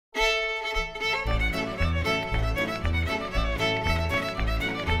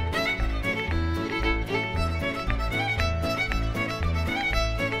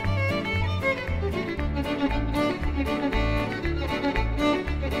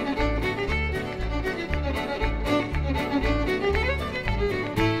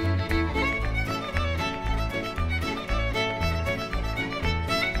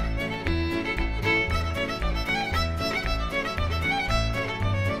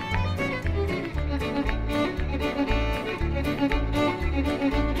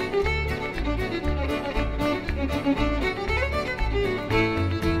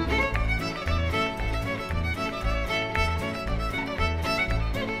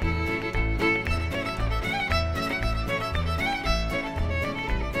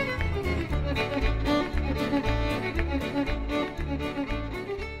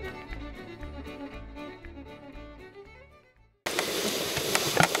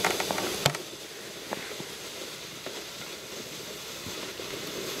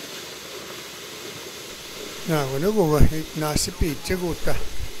Na bueno go na sipi cheguta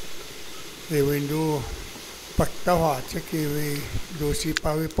e windu pakta wa cheki we do si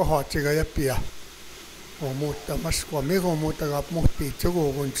pawi po ha chega ya pia o muta mas ko me go muta ga muti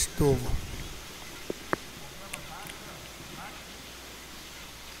chego gon stuvo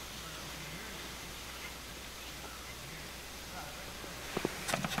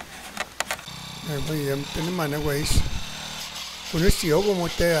e vai am tene mana weis kuno si ogo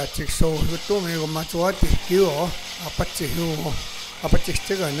mote a chikso to me go machuati kio apache hu apache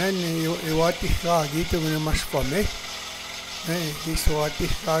chega nani e wati ga gito me mas ko me e so wati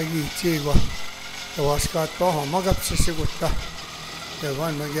ga gi chego to waska to magap se gutta e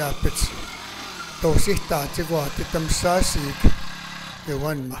van ma ya pets to sista chego ati tamsasi e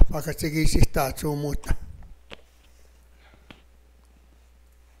van ma pakachegi sista chumuta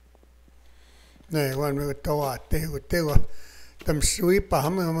ne van me to ate utego tamsui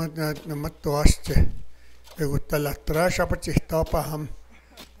paham na matoaste e gutta la trasha pachista paham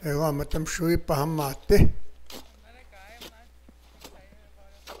e va tamsui paham mate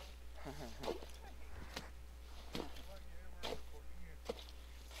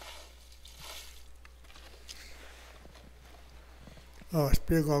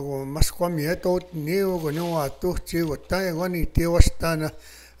spiego algo más comieto niego con un atu chivo tai goni tiwastana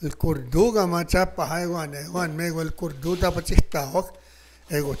el kurduga machapa haigane wan mego el kurduda pachista hok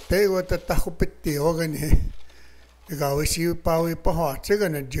ego tego tatajo petio gani ega wisi pawi paha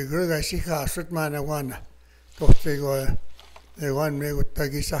chegana jigur ga si khasut mana wana to tego wan mego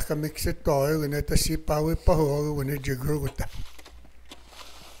tagi saka mixe to ego ne ta si pawi paho ego ne jigur guta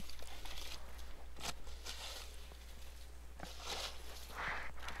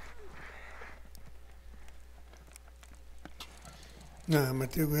na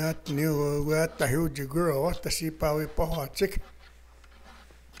mate guat niu guat ta huge girl ta si pawi paha chik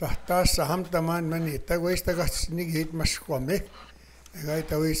ta saham taman mani ta guesta gas ni hit mas kwame gai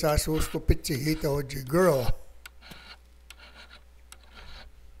ta wi sa sus ko pichi hit o girl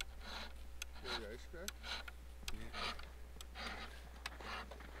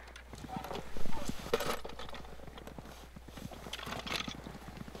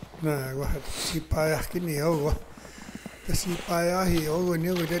na guat si pa kini o si paya hi o ni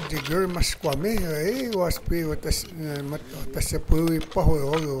o de jigur mas kwame e was pe o tas se pui pa ho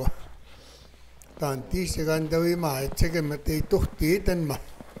o tanti se gandawi ma chege mate tuhti tan ma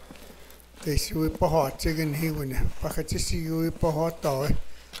te sui pa ha chege ni wone pa khachi si ui pa ha ta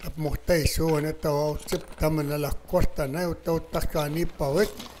ap mohtai so ne ta o chip tamana la korta na o ta takani pa we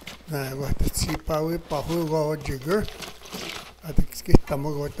na wa si pa we pa ho go jigur atik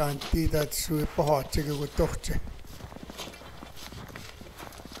skitamo go tanti da sui pa ha chege go tohche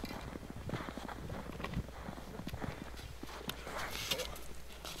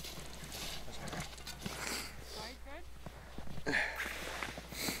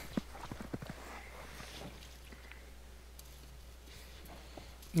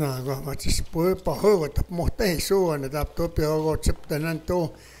na go matis po pa ho ta mohta so na ta to pe go chip tanan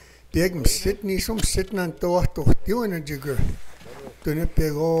to peg sit ni som sit nan to tiu na jigur to ne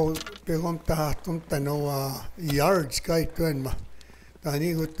pego ta tum tanoa yards kai tuen ma ta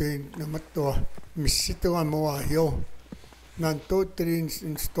ni go te na matto misito mo a yo nan to trin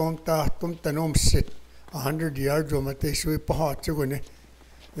storm ta tum tanom sit 100 yards o mate so pa ha chugo ne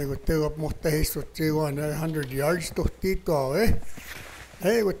go te go mohta so chugo na 100 yards to ti to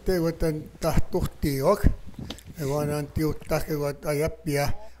hey what ta tuhti ok e wan tiu ta ke wat ayapia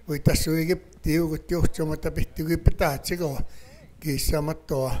we ta suige tiu go tiu choma ta pitti gi pata chigo kisa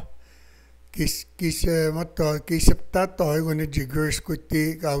matto kisa ta to go ne jigers ko ti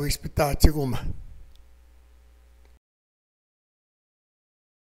ga wis pata chigo ma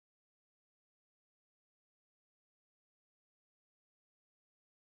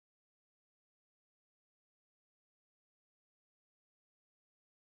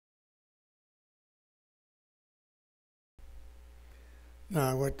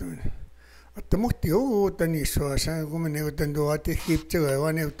na watun at muhti o tani so sa como ne utando ati hipche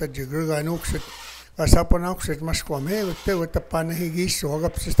wa ne uta jigur ga nukset asapona ukset mas kwame utte uta pana higi so ga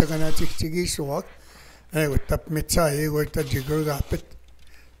psista kana chigi so uta metsa e uta jigur ga pet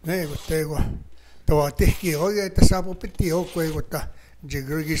ne utte go to ati ki o ga ta sapo peti o ko uta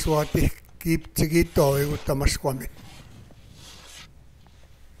jigur gi so ati kip chigi to uta mas kwame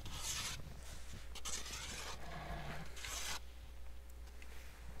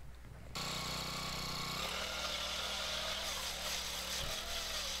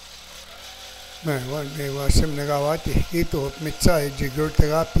me wa sem negawati ito mitsa jigur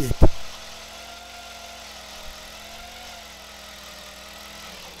therapy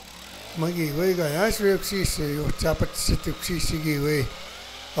magi we ga ya six yo chapat six gi we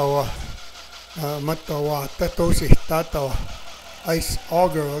awa matawa tatosi tatawa ice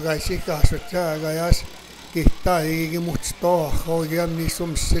auger ga sika so cha ga ya kita igi mutsto ho yam ni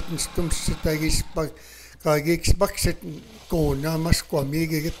sum sit agis pak ka giks bakset ko na mas ko mi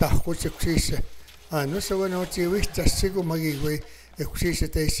gi ta ko six no so no chi wi cha sigo magi we existe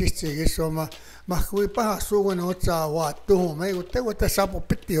te existe che insomma ma qui pa so no cha wa to me te wa sapo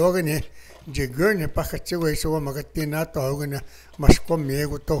pitti ogene je गर्ने pakatse we so ma katina to ogene mas ko me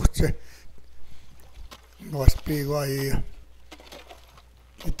go to che was pigo ai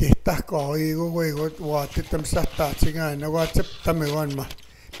te ta ko i go wa te tam sa ta chinga na wa che tam wan ma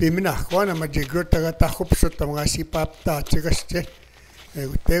pi mina ko na ma je gur ta ta khop so tam ga si pap ta che ga che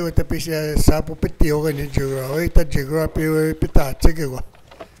te pisa sapo pitti ogene je oi ta je gur pi pita che ge go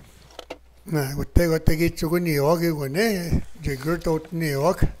na te gi chu ni oge go ne je gur to ni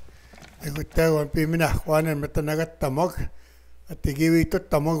og Ego pimina Juanen metanagattamog atigivi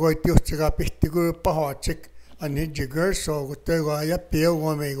tuttamog tiutsiga pihtigu pahatsik ani jigger so gutego ayapio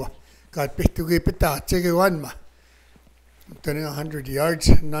gomego got pihtugi pitatsig wanma 100 yards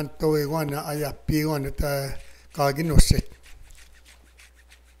nanto iguana ayapi on ta kaginusit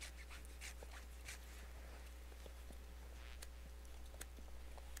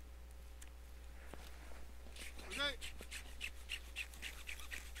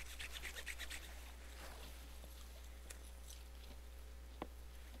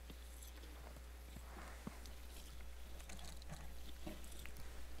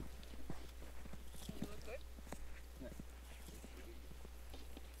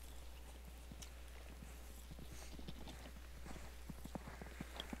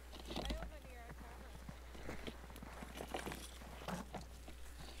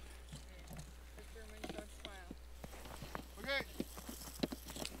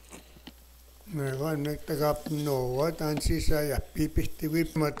Negan nektegap no what and she say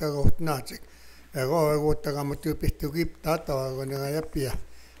pipihtigip matagot ego tagamutipihtigip tata gonegayapia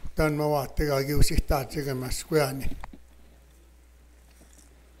tan mawatega giusihtatsega maskuani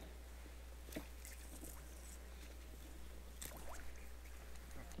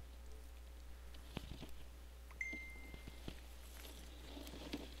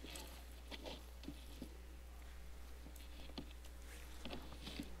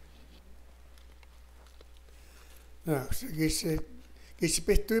Kisi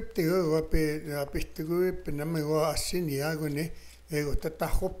pihtuip tigo pihtuip namigo asinia gune ego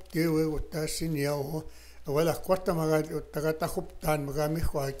tatahop tigo ego tasinia o wala quarta maga tagatahop tan maga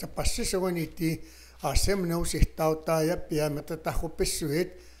mijo ay tapassis goniti asem no sihta ya pia matatahop suit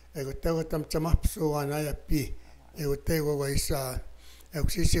ego tego tam chamapso ana ya pi ego tego waisa ego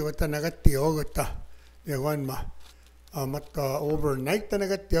sisi gota nagatio gota egon ma Mutta overnight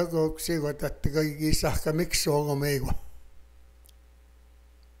tanagatio go sigo tattiga gisahka mixo go mego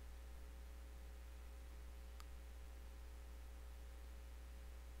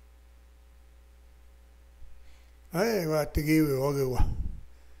ai wa tigiwe oge wa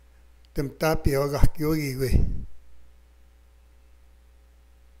temtapi oga kyogi we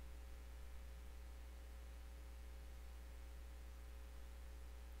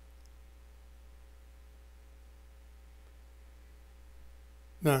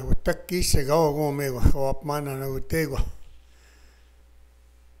na utakki se go mego op mana na utego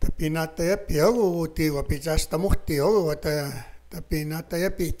tapinata ya piogo utego pichasta muhti ogo tapinata ya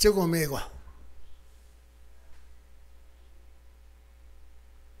pichugo mego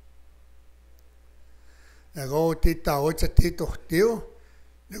ego tita ocha tito tio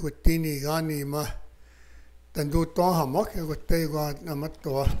nego tini gani ma tandu toha mok ego tego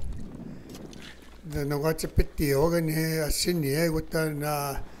namato no gacha piti ogani asini ego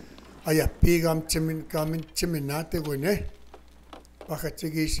na ayapi gam chiminate gune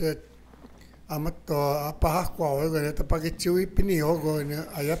pakachigi se amato apahakwa ego ne tapagichui pini ogo ne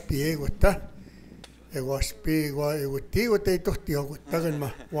ayapi ego ta ego aspi ego tigo te tohti ogo tagan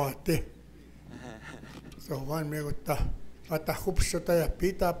ma wate so wan me gutta ata hupsota ya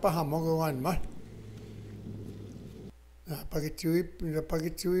pita paha mogo wan ma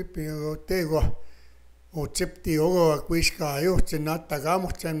pagichui pero tego o chepti ogo kuiska yo chenata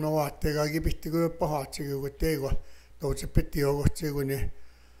gamo chen no ate ga gibitigo paha chigo tego to chepti ogo chigune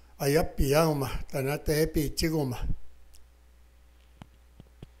ayapi ama tanata epi chigoma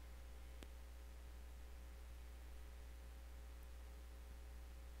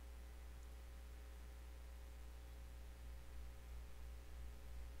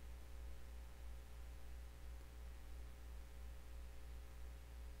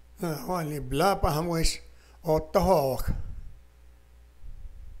Wani blapa hamwes o tahok.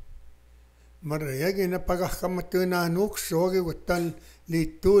 Marieange napagakamatuna nuksogi gutan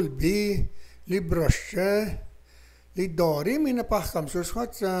li tulbi li brosche li dori mina pakam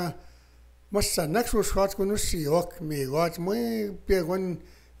sushat masanak sushat kunusiok mi wat muy pegon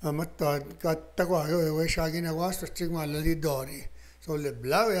amatta kattagwa we shagina was stigma li dori so le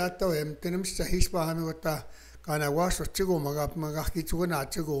blau ya to emtenem sahis pahami gota kana was stigo maga kitsuna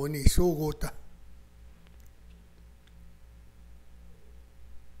chigo ni sugota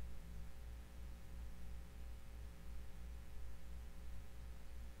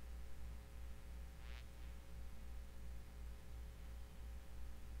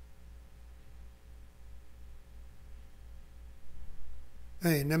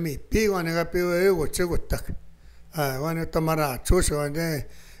ei nami piwan ga piwa ego chigutak wana tamara chuso ande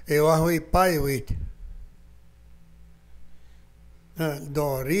e wahui pai wit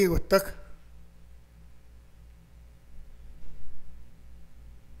dori gutak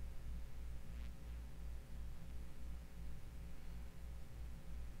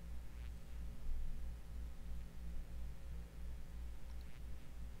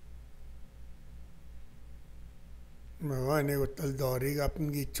wane gutal dori ga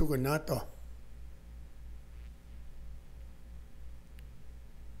pingi chugunato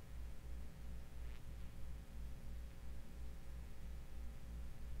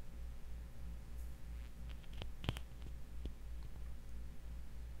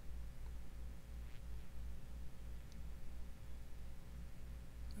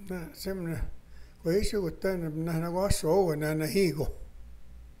semna koisu gutan na waso na higo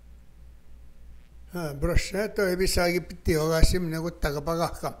broshato e bisagi pitio ga simna gutaga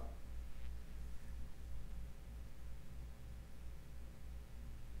pagakam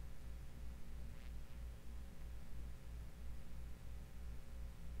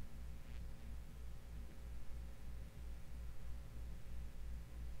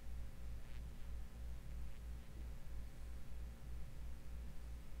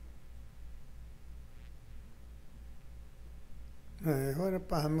هنا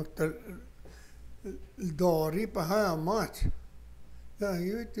فهمت الدوري بها مات لا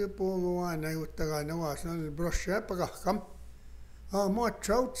يتبو وانا يتغانا واسنا البروشة بغاكم ما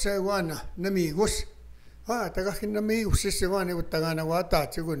تشوت سيوانا نميغوس تغاكي نميغوس سيوانا يتغانا واتا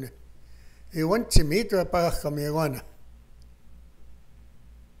تقولنا يوان تميت بغاكم يوانا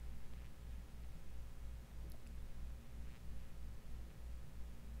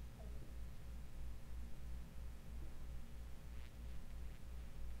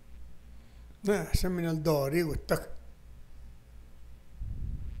أحسن من الدوري والتك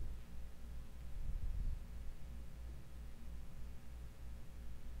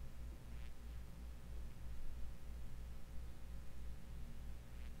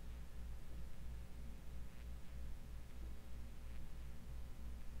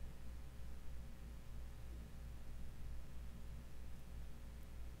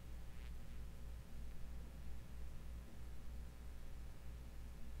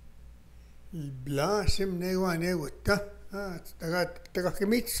البلا سمني وانا وتا تغا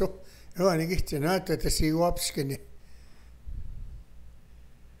كميتسو وانا جيتنا تسي وابسكني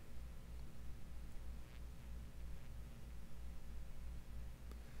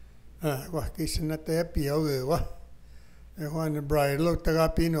وحكي سنة يبي او وانا برايلو تغا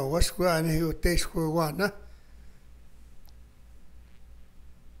بينو واسكو انا هيو تيسكو وانا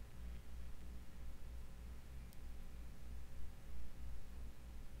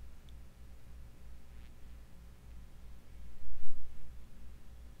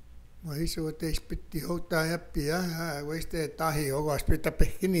وهيسو تيس بتي هو تايبي ويستي تاهي هو اسبيتا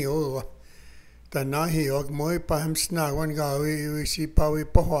بكيني هو تناهي هو موي باهم سناغون غاوي ويسي باوي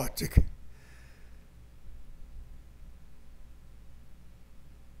بوهاتك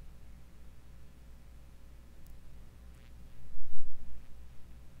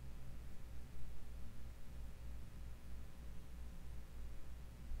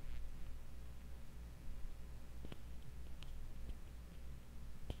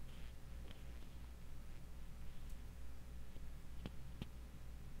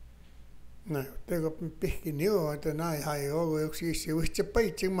Tego pihkini o tanai hai o yoksi si wichi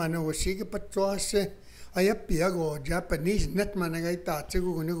pai ching mana o sige patwas ayapia go Japanese net mana gai ta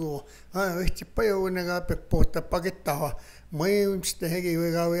chigu ni go wichi pai o naga pe pota pagetta mai stegi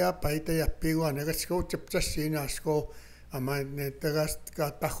we ga ya pai ta yapi go naga sko chapcha sina sko ama ne taga ka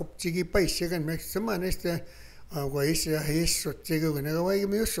ta khop chigi pai sigan me semana este go ise hiso chigu naga wai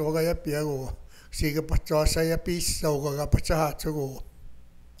mi so ga yapia go sige patwas ayapi so ga pacha chigu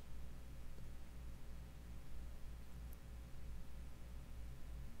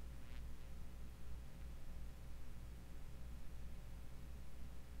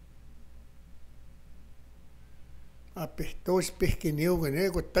apehtos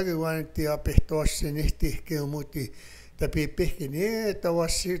pehkiniugen kuttakivaanti apehtoassinihti keumuti tapi pehkini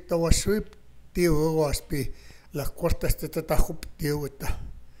tawassuip tiuruaspi laqqortasta tatahhup tiugutta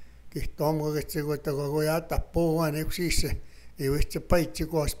kihtoomgagitsiguta kagoya tappuugan eksisse iwitse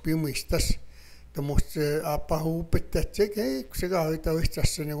paitsikuaspimuistas tamus apahuuppettatsik eksega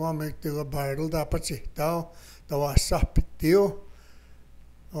hoitawitsassani guamektiga baarulda apatsihtaa tawassahpittiu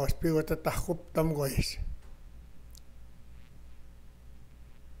awaspiguta tahhup tamgois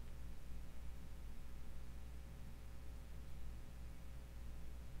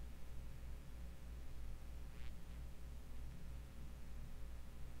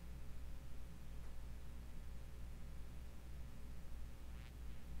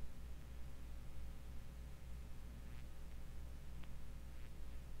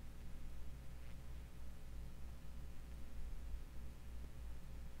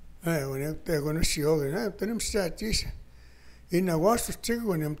te conosciogena tenemos chatis in agosto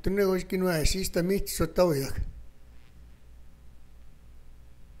chigonem tenemos que no exista mitso tawyak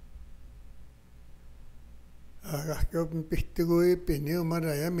agakyo pihtigui pinio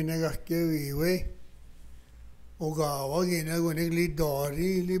maraya minagakyewi oga wagina gonegli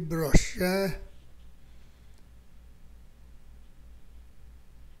dori li brosha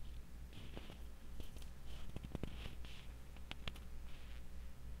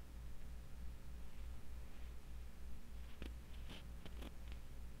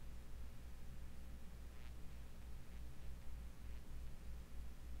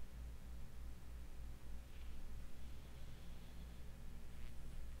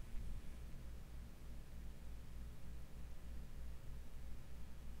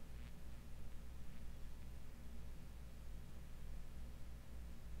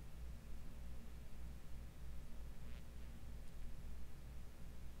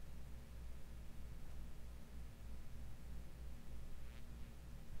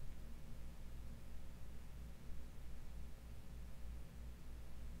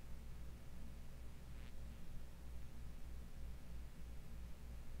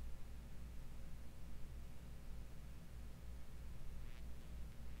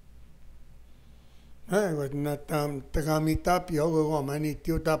natam tagamita piogo gomani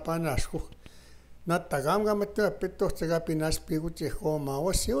tiutapanasku natagam gamata petto tagapinas piguchi homa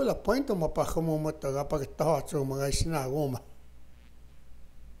osio la pointo mapahomo matagapa tahatso magaisina goma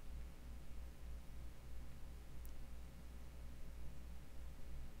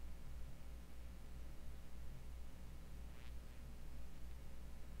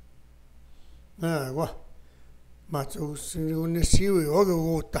wa macho sinunesiwi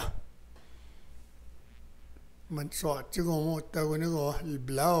ogota man soatigo motagonego il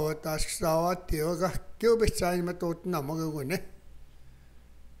blau tasawati oga kyo besai matotna mogone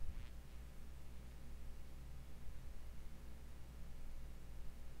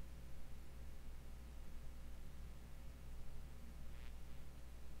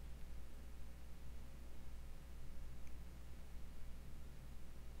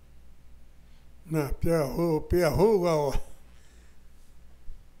na pia ho ga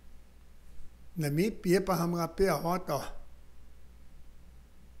nami pia paham ga pia hota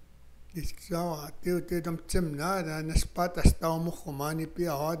diskawa te dam chimna da naspata sta mo khomani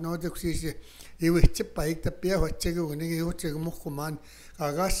pia hot no duksisi iwitse paik ta pia hoche go ne hoche mo khoman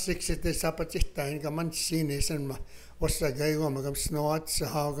aga siksete sapachita in gaman sine sen ma osa gai go magam snot sa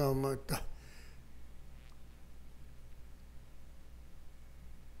ha ga mata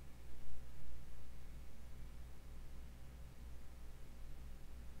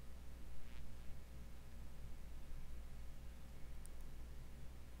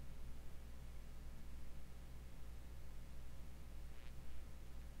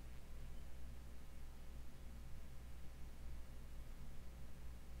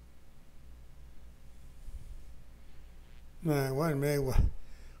na wan mewa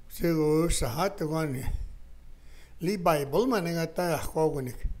sego sahat wan li bible manenga ta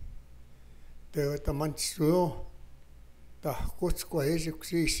khogonik te ta manchu ta kuts ko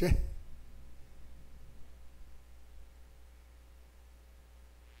ejikusi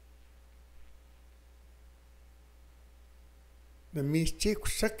de mis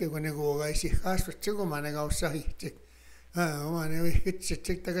chicos saque con ego gaisi haso chico manenga usahi chik mane we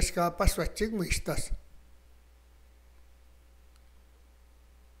chik ta ska paswa chik muistas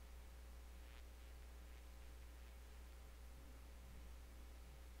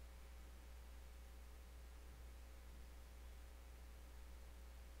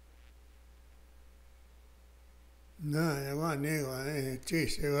na ya wa ne wa chi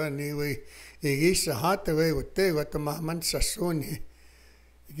se wa ni we igisa hat we utte wa ta man sasoni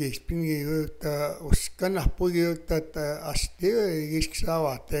Gispingi yötä uskana pugiota astio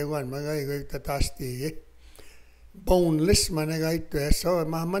gisksaava teguan maga yötä asti. Boneless managa itu so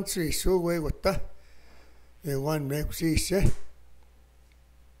mahman suisu gutta. Ewan meksise.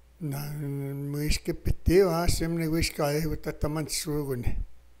 Na muiske petio asemne wiska yötä taman suuguni.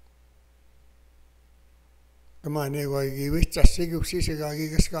 Tämä ne voi givitsa siguksi se gagi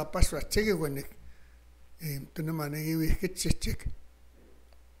gaska paswa siguni. Tunne mane givitsitsik.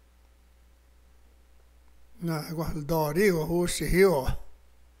 Na igual dori o husi hio.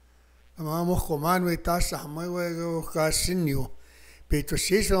 Ma muhkoman we tasa mai we ka sinju. Pero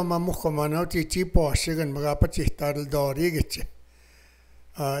siso ma muhkoman oti tipo sigan maga pachitar dori gitse.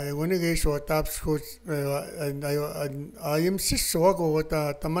 Wani ge so taps ko ayim siso go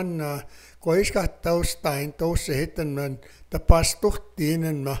ta taman ko iska taustain tausse hitten man ta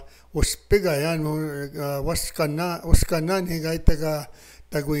pastuhtinen ma uspiga yan waskana ni gaitaga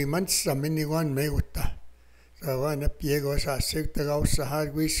tagui mansa miniwan meutta. Vaan piego saa sekta kaussa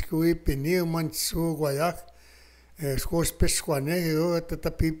harviskui piniu mansu guayak skos pesquane että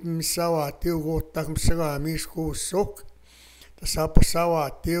ta pipim sawa tiu gotta kum saga mis ku sok ta sapa sawa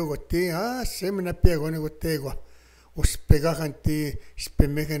tiu gotti semina piego ne gottego us pegakanti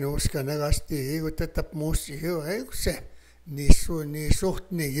spemegen uskana gasti gotta ta musi jo se ni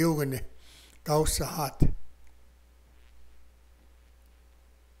suht ni jugene kaussa hat.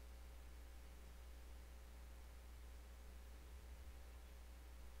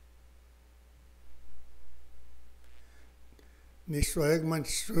 Niissä on eikman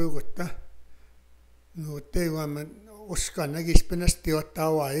suukutta. No teivaamme uskan näkispinästi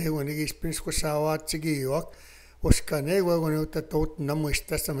ottaa vai ei näkispinäs kun saa vaatsekin juok. Uskan ei voi kun ottaa tuutna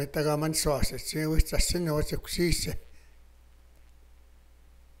muistassa mitä kaman saaset. Se muistaa sinne otsaksi se.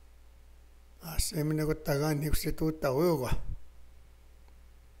 Se minä kun takaan niin se tuutta uiva.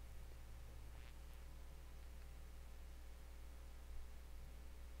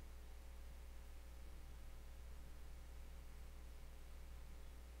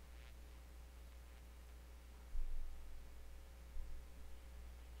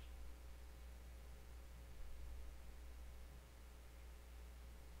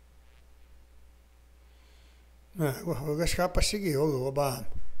 Kun skaapasikin ollut vaan.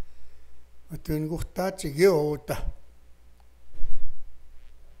 Mä tyyn kuhtaatsikin outa.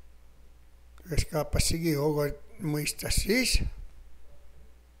 Kun skaapasikin ollut muista siis.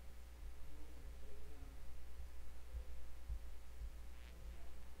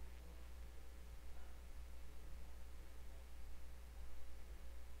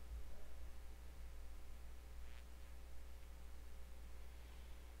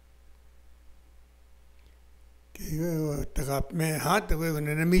 Tagap me haata kun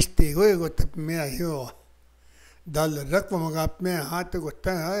ne misti kun me hio dal rakva gap me haata kun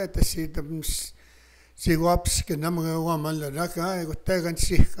ta siitä si waps ke nam wa mal raka kun ta kan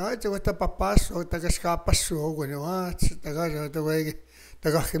si ka ta papas o ta skapas so kun wa ta ga ta we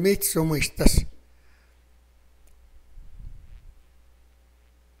ta ga mitsu muistas.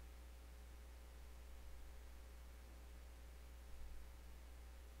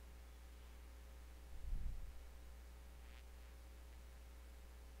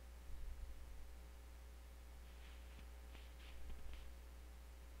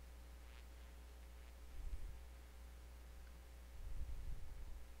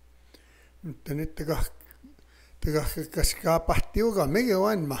 Mutta nyt kas kaapahtiuka mikä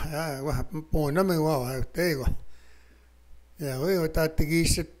on ma vähän puona me vaan teiko ja voi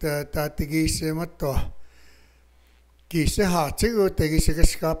taatti kiisse matto kiisse haatsi kun teki se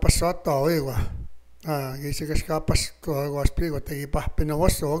kas kaapasata oiva kiisse kas kaapas tuo spiiko teki pahpina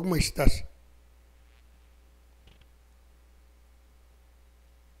vassa muistas.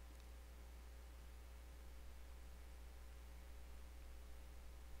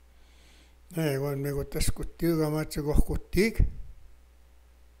 Ei vaan me kun tässä kun tiukamat se kohkuttiik.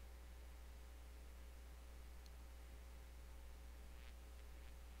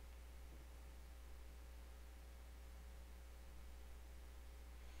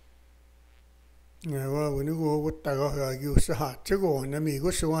 Ja vaan kun niinku hukuttaa kohdaa kiussa haatse kohon ja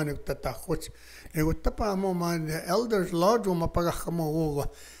miikus se vaan yhtä tahkuts. Ja kun tapaa muomaan elders laaduma pakahkamu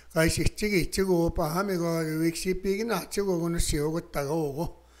kuuko. Kai siis tsikitsi kuupa hamiko viksi piikin ahtse kuuko nyt siukuttaa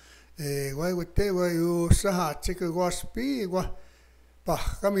kuuko. Vai kun te voi juussa haatse kuuspii kun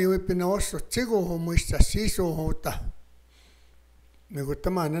pahkami huippina ossut tsikuhun muista sisuhuutta. Ja kun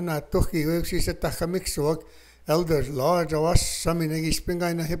tämä on enää tohki yksi se tahka miksi on elders laad ja vassaminen kispin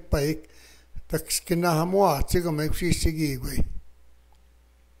aina heppaik. Takskin nähdä mua tsikama yksi sikiikui.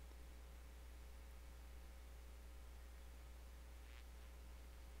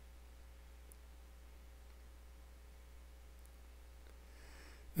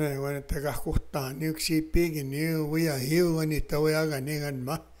 When the Gahuta, New Sea new, we are here when it away and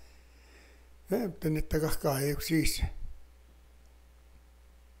ma. Then it Tagaka, you see.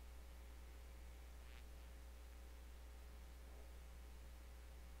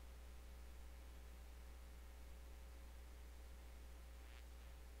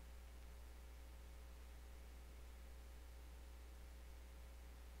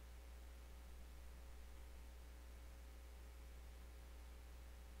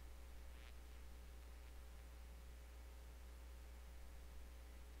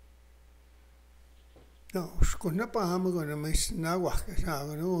 No, skuna pa hamagona mas na waka sa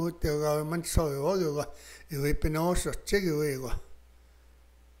no te ga man so yo ga e penoso chege we ga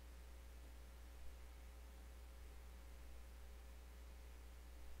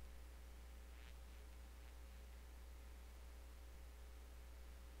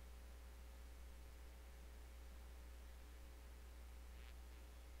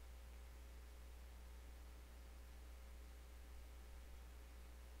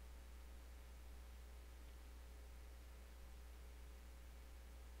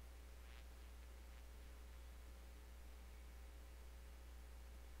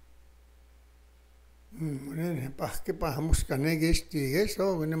ne pa ke pa muska ne gesti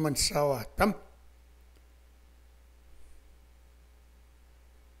eso ne man sawa tam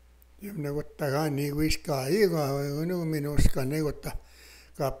yem ne gotta ga ni wiska i ga no minuska ne gotta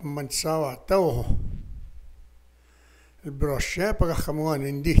ka man sawa to il brosche pa khamuan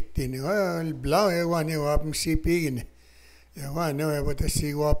inditti ne il blau e wa ne wa msi pigine e wa ne wa ta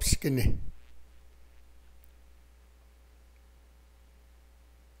si wa pskine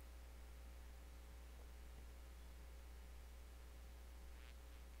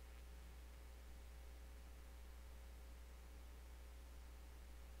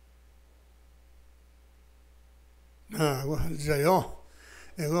Zayo.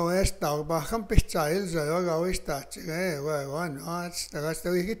 Ego esta bajan pichail zayo ga esta che wa no sta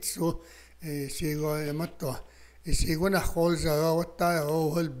wigitsu sigo emato sigo na hol zayo otta o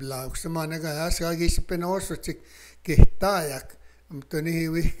hol blau semana ga asa gis penoso chik kihtayak mtoni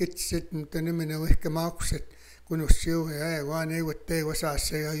wigitsit mtoni mena wihkamakuset kunussiu wa ne wotte wasa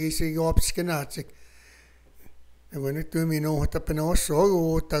se gisi gopskenachik ego ne tu mino ta penoso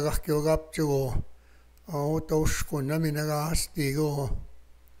o ta gakio gapchu autoskonna minä rastigo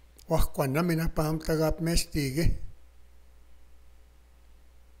wahkonna minä pamtagap mestige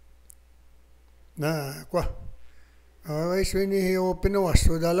na kwa ai suini hio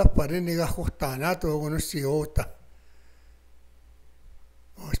pinoasso dalla pareni gahtana to conosciota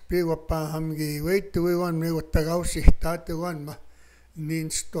ospigo pahamgi weitu wan me gottagausi taate wan ma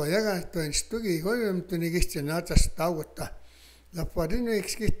niin stojaga to instugi hoimtuni kistena tastauta la pareni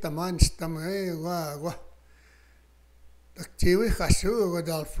ekskittaman stama wa taktiwi khasu go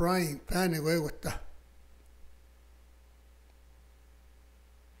dal frying pan e wata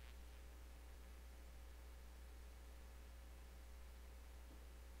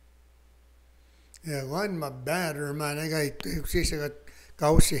ja wan ma batter man I got sisa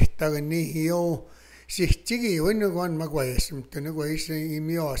kausi tagni hio sihtigi wan wan magwais mtene gwais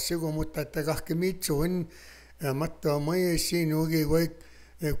imio asigo mutta takakmitsun matta mai sinugi gwai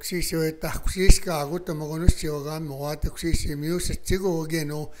Exisio taxisca aguto magonusio gam wat exisio mius tigo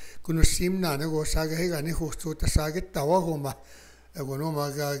geno kunusimna nego saga hegani justo ta saga tawagoma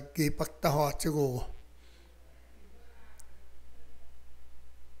egonoma ga ki pakta ha tigo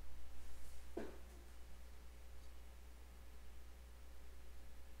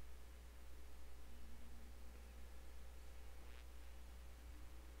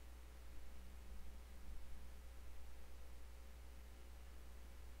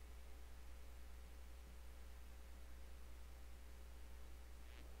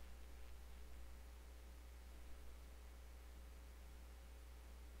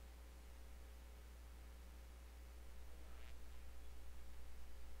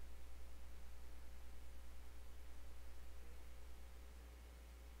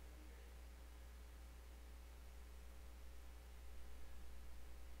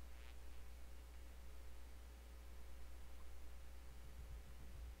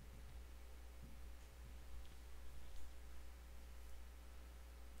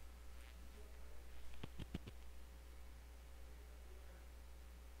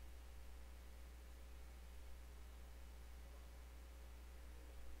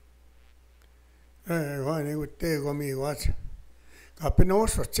Vane utte komi wat. Kapen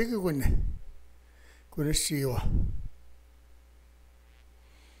osso tsiki kunne siwa.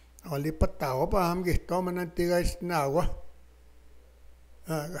 Oli patao pa ham ki tomanan tigais nawa.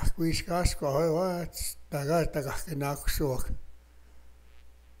 Kuis kasko hoi wat taga kenaksuak.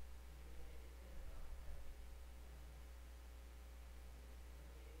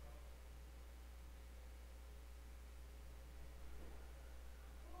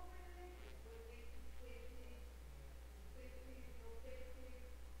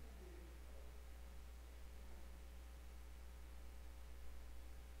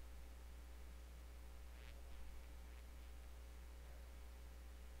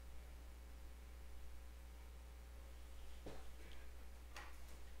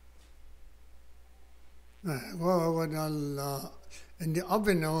 Indi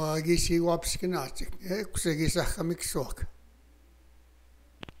abina gisi wapskinaatik. Kusegi sakka miksuak.